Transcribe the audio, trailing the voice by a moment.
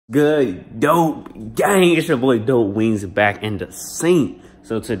Good, dope gang. It's your boy Dope Wings back in the scene.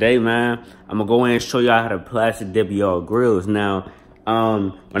 So today, man, I'm gonna go in and show y'all how to plastic dip y'all grills. Now,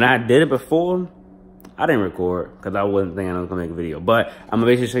 when I did it before, I didn't record because I wasn't thinking I was gonna make a video. But I'm gonna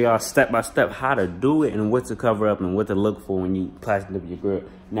basically show y'all step by step how to do it and what to cover up and what to look for when you plastic dip your grill.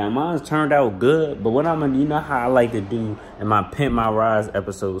 Now, mine's turned out good, but what I'm gonna, you know how I like to do in my Pimp My Rides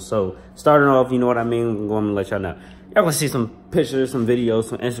episode. So starting off, you know what I mean, I'm gonna let y'all know. Y'all gonna see some pictures, some videos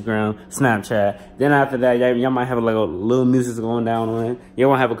from Instagram, Snapchat. Then after that, y'all might have like a little music going down on it. Y'all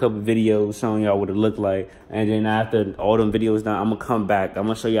gonna have a couple videos showing y'all what it looked like. And then after all them videos done, I'm gonna come back. I'm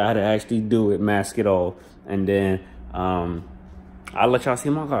gonna show y'all how to actually do it, mask it all. And then I'll let y'all see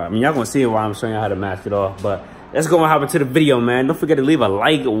my car. I mean, y'all gonna see it while I'm showing y'all how to mask it off. But let's go and hop into the video, man. Don't forget to leave a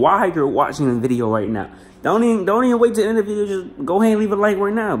like while you're watching the video right now. Don't even wait to end the video. Just go ahead and leave a like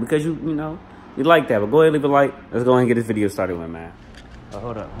right now because you know. You like that, but go ahead and leave a like. Let's go ahead and get this video started with, man. Oh,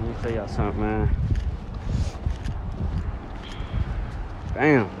 hold up, let me show y'all something, man.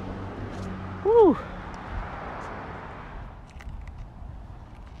 Damn. Woo.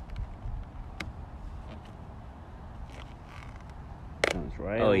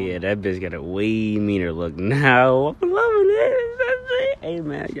 Right. Oh yeah, that bitch got a way meaner look now. I'm loving it. Hey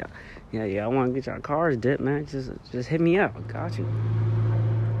man, yeah, I want to get y'all cars dipped, man. Just hit me up. I got you.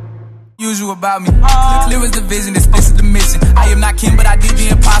 Usual about me. Clear as the vision, this is the mission. I am not Kim, but I did the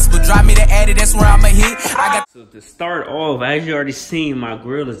impossible. Drive me to Addy, that's where I'ma hit. So to start off, as you already seen, my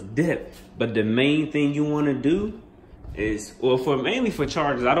grill is dipped. But the main thing you want to do is, well, mainly for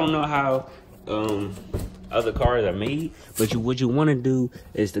chargers. I don't know how other cars are made, but what you want to do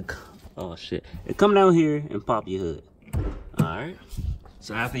is come down here and pop your hood. All right.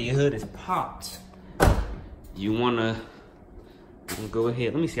 So after your hood is popped, you wanna go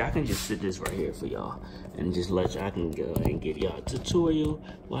ahead. Let me see. I can just sit this right here for y'all and just let y'all. I can go and give y'all a tutorial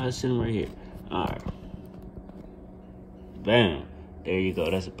while I'm sitting right here. All right. Bam. There you go.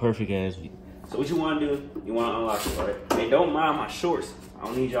 That's a perfect ass view. So what you want to do? You want to unlock it, right? Hey, don't mind my shorts. I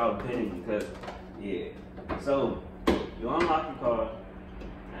don't need y'all opinion because, yeah. So you unlock your car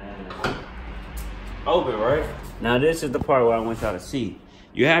and open, right? Now this is the part where I want y'all to see.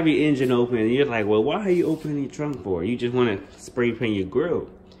 You have your engine open and you're like, well, why are you opening your trunk for? You just want to spray paint your grill.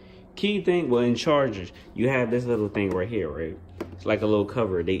 Key thing, well, in chargers, you have this little thing right here, right? It's like a little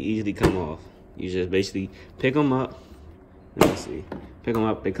cover. They easily come off. You just basically pick them up. Let me see. Pick them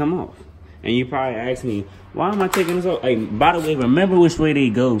up, they come off. And you probably ask me, why am I taking this off? Hey, by the way, remember which way they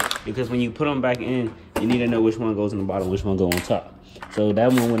go. Because when you put them back in, you need to know which one goes in the bottom, which one goes on top. So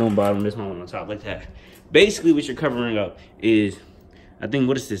that one went on bottom, this one went on top, like that. Basically, what you're covering up is, I think,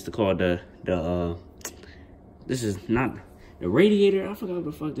 what is this called? This is not the radiator. I forgot what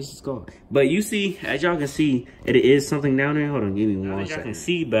the fuck this is called. But you see, as y'all can see, it is something down there. Hold on, give me 1 second. Y'all can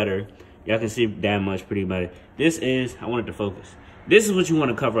see better. Y'all can see that much pretty better. This is, I wanted to focus. This is what you want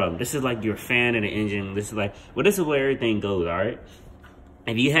to cover up. This is like your fan and the engine. This is like, well, this is where everything goes, all right?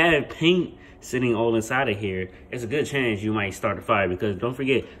 If you have paint sitting all inside of here, it's a good chance you might start a fire because don't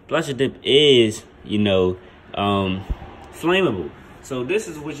forget, plastic dip is, you know, flammable. So this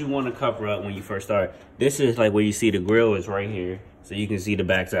is what you want to cover up when you first start. This is like where you see the grill is right here. So you can see the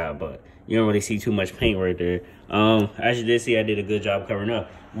backside, but you don't really see too much paint right there. As you did see, I did a good job covering up.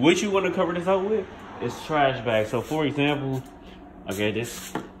 What you want to cover this up with is trash bags. So for example, okay,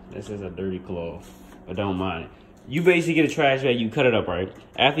 this is a dirty cloth, but don't mind it. You basically get a trash bag, you cut it up, right?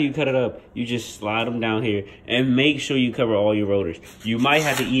 After you cut it up, you just slide them down here and make sure you cover all your rotors. You might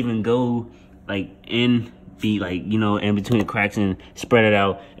have to even go like in between the cracks and spread it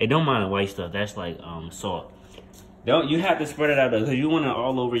out. Hey, don't mind the white stuff. That's like salt. You have to spread it out though, because you want it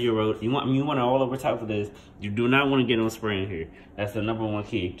all over your road. You want it all over top of this. You do not want to get no spray in here. That's the #1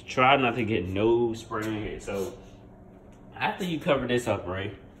 key. Try not to get no spray in here. So after you cover this up,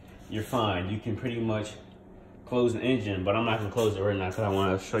 right, you're fine. You can pretty much close the engine, but I'm not gonna close it right now because I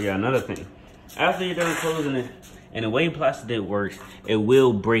want to show you another thing. After you're done closing it, and the way plastic dip works, it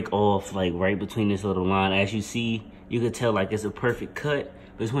will break off like right between this little line. As you see, you can tell like it's a perfect cut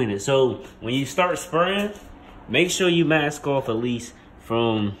between it. So when you start spraying, make sure you mask off at least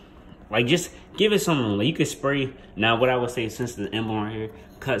from, like, just give it some room. Like, you can spray. Now what I would say, since the emblem right here,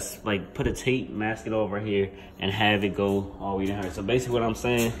 cuts, like, put a tape, mask it over here, and have it go all the way down here. So basically what I'm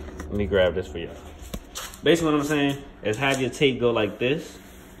saying, let me grab this for y'all. Basically what I'm saying is have your tape go like this,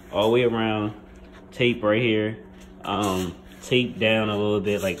 all the way around, tape right here, tape down a little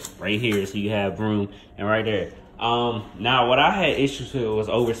bit, like right here, so you have room, and right there. Now what I had issues with was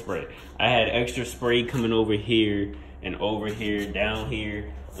overspray. I had extra spray coming over here and over here, down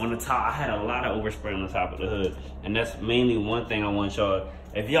here. On the top, I had a lot of overspray on the top of the hood. And that's mainly one thing I want y'all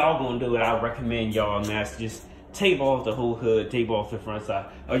if y'all gonna do it, I recommend y'all mask just tape off the whole hood, tape off the front side,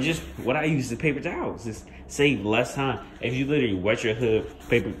 or just what I use is paper towels. Just save less time. If you literally wet your hood,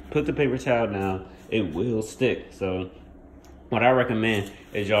 put the paper towel down, it will stick. So what I recommend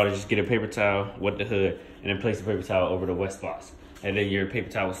is y'all to just get a paper towel, wet the hood, and then place the paper towel over the wet spots. And then your paper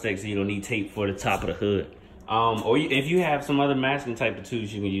towel will stick, so you don't need tape for the top of the hood. If you have some other masking type of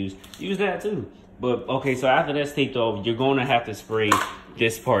tools you can use that too. But okay, so after that's taped off, you're gonna have to spray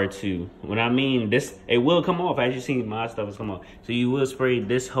this part too. When I mean this, it will come off. As you see, my stuff is come off. So you will spray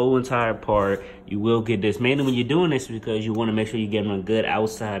this whole entire part. You will get this. Mainly when you're doing this because you want to make sure you get a good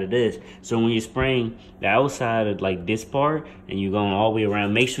outside of this. So when you're spraying the outside of like this part and you're going all the way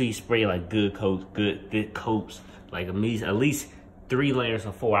around, make sure you spray like good coats, good coats, like at least 3 layers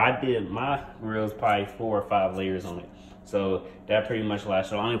or 4. I did my reels probably 4 or 5 layers on it. So that pretty much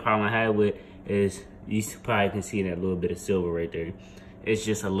lasts. So the only problem I had with is you probably can see that little bit of silver right there. It's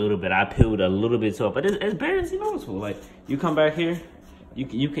just a little bit. I peeled a little bit off, but it's barely noticeable. Like you come back here,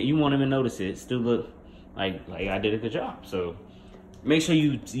 you won't even notice it. It still look like I did a good job. So make sure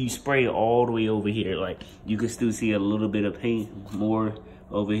you spray all the way over here. Like you can still see a little bit of paint more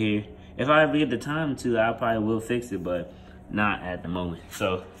over here. If I ever get the time to, I probably will fix it, but not at the moment.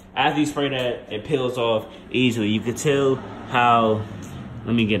 So after you spray that, it peels off easily. You can tell how.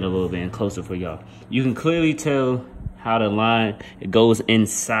 Let me get a little bit closer for y'all. You can clearly tell how the line, it goes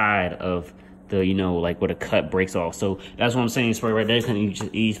inside of the, you know, like where the cut breaks off. So that's what I'm saying, spray right there, because you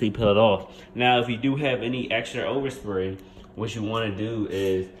just easily peel it off. Now, if you do have any extra overspray, what you want to do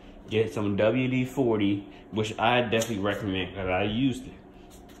is get some WD-40, which I definitely recommend, because I used it.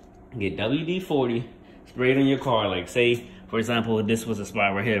 Get WD-40, spray it on your car. Like say, for example, this was a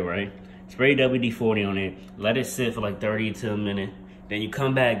spot right here, right? Spray WD-40 on it, let it sit for like 30 to a minute. Then you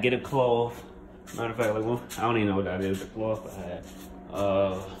come back, get a cloth. Matter of fact, like, well, I don't even know what that is, the cloth I had.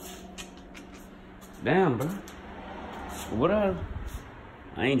 Damn, bro. What I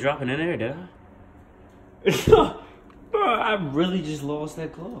ain't dropping in there, did I? Bro, I really just lost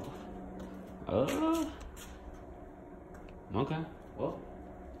that cloth. Okay, well,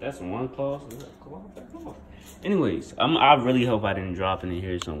 that's one cloth. Cloth. Anyways, I really hope I didn't drop it in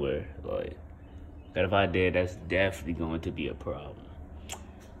here somewhere. Like, that if I did, that's definitely going to be a problem.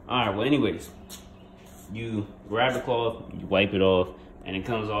 Alright, well anyways, you grab the cloth, you wipe it off, and it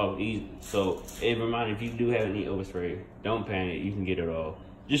comes off easy. So it reminds, if you do have any overspray, don't panic, you can get it off.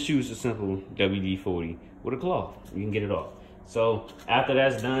 Just use a simple WD-40 with a cloth, you can get it off. So after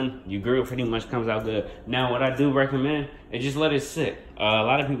that's done, your grill pretty much comes out good. Now what I do recommend is just let it sit. A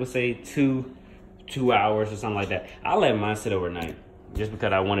lot of people say two hours or something like that. I let mine sit overnight, just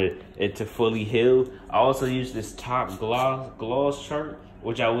because I wanted it to fully heal. I also use this top gloss chart,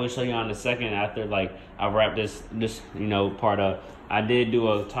 which I will show you on the second after like I wrap this you know part up. I did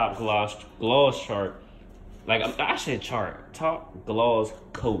do a top gloss chart, like I said top gloss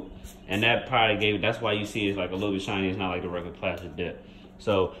coat, and that probably that's why you see it's like a little bit shiny. It's not like the regular plastic dip.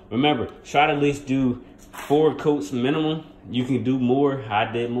 So remember, try to at least do 4 coats minimum. You can do more.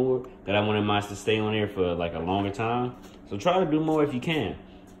 I did more, but I wanted mine to stay on there for like a longer time. So try to do more if you can.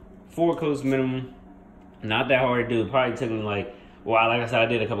 4 coats minimum. Not that hard to do. It probably took me like, well, like I said, I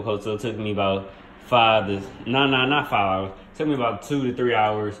did a couple coats, so it took me about not 5 hours. It took me about 2 to 3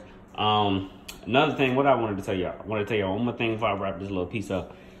 hours. Another thing, what I wanted to tell y'all. I wanted to tell y'all one more thing before I wrap this little piece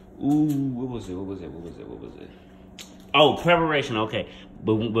up. Ooh, what was it? Oh, preparation, okay.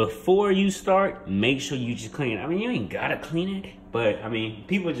 But before you start, make sure you just clean it. I mean, you ain't gotta clean it, but I mean,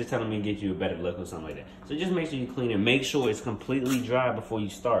 people are just telling me to get you a better look or something like that. So just make sure you clean it. Make sure it's completely dry before you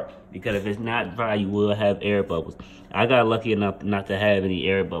start, because if it's not dry, you will have air bubbles. I got lucky enough not to have any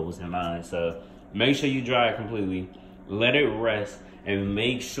air bubbles in mine, so make sure you dry it completely. Let it rest, and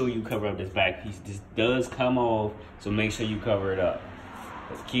make sure you cover up this back piece. This does come off, so make sure you cover it up.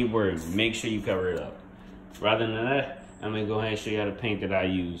 That's the key word, make sure you cover it up. Rather than that, I'm gonna go ahead and show you how to paint that I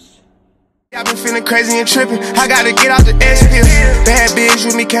used. I've been feeling crazy and tripping. I gotta get out the S pills. Bad bitch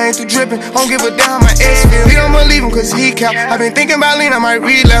with me came through dripping. Don't give a damn my S feel. We don't believe him cause he cap. I've been thinking about lean, I might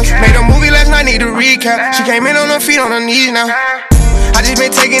relapse. Made a movie last night, need to recap. She came in on her feet, on her knees now. I just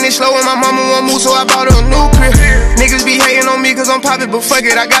been taking it slow and my mama won't move, so I bought her a new crib. Niggas be hating on me cause I'm poppin', but fuck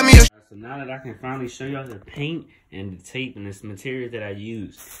it, I got me a. So now that I can finally show y'all the paint and the tape and this material that I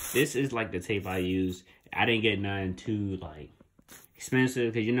used. This is like the tape I used. I didn't get nothing too like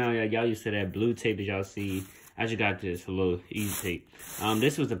expensive, because you know y'all used to that blue tape that y'all see. I just got this for a little easy tape.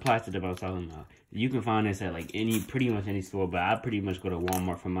 This was the plastic that I was talking about. You can find this at like pretty much any store, but I pretty much go to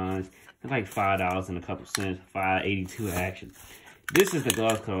Walmart for mine. It's like $5 and a couple cents, $5.82 action. This is the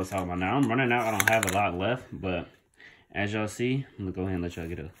gloss code I was talking about. Now I'm running out. I don't have a lot left, but As y'all see, I'm gonna go ahead and let y'all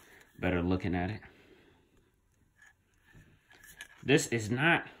get a better looking at it. This is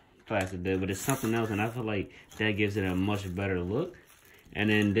not plastic dead, but it's something else, and I feel like that gives it a much better look. And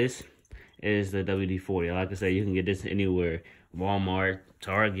then this is the WD-40. Like I said, you can get this anywhere. Walmart,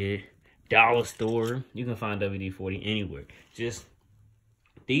 Target, Dollar Store. You can find WD-40 anywhere. Just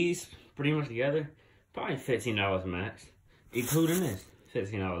these pretty much together, probably $15 max. Including this,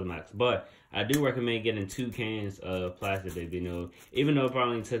 $15 max. But I do recommend getting 2 cans of plastic dip, you know. Even though it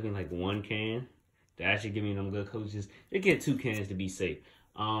probably took me like 1 can to actually give me them good coaches, you get 2 cans to be safe.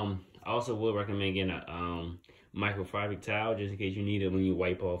 I also would recommend getting a microfiber towel just in case you need it when you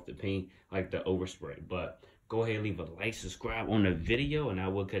wipe off the paint, like the overspray. But go ahead and leave a like, subscribe on the video, and I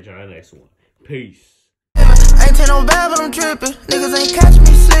will catch y'all in the next one. Peace. Ain't take no bad, but I'm tripping. Niggas ain't catch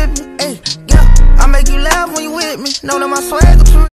me slipping. Hey, yeah, I make you laugh when you with me. Know that my swag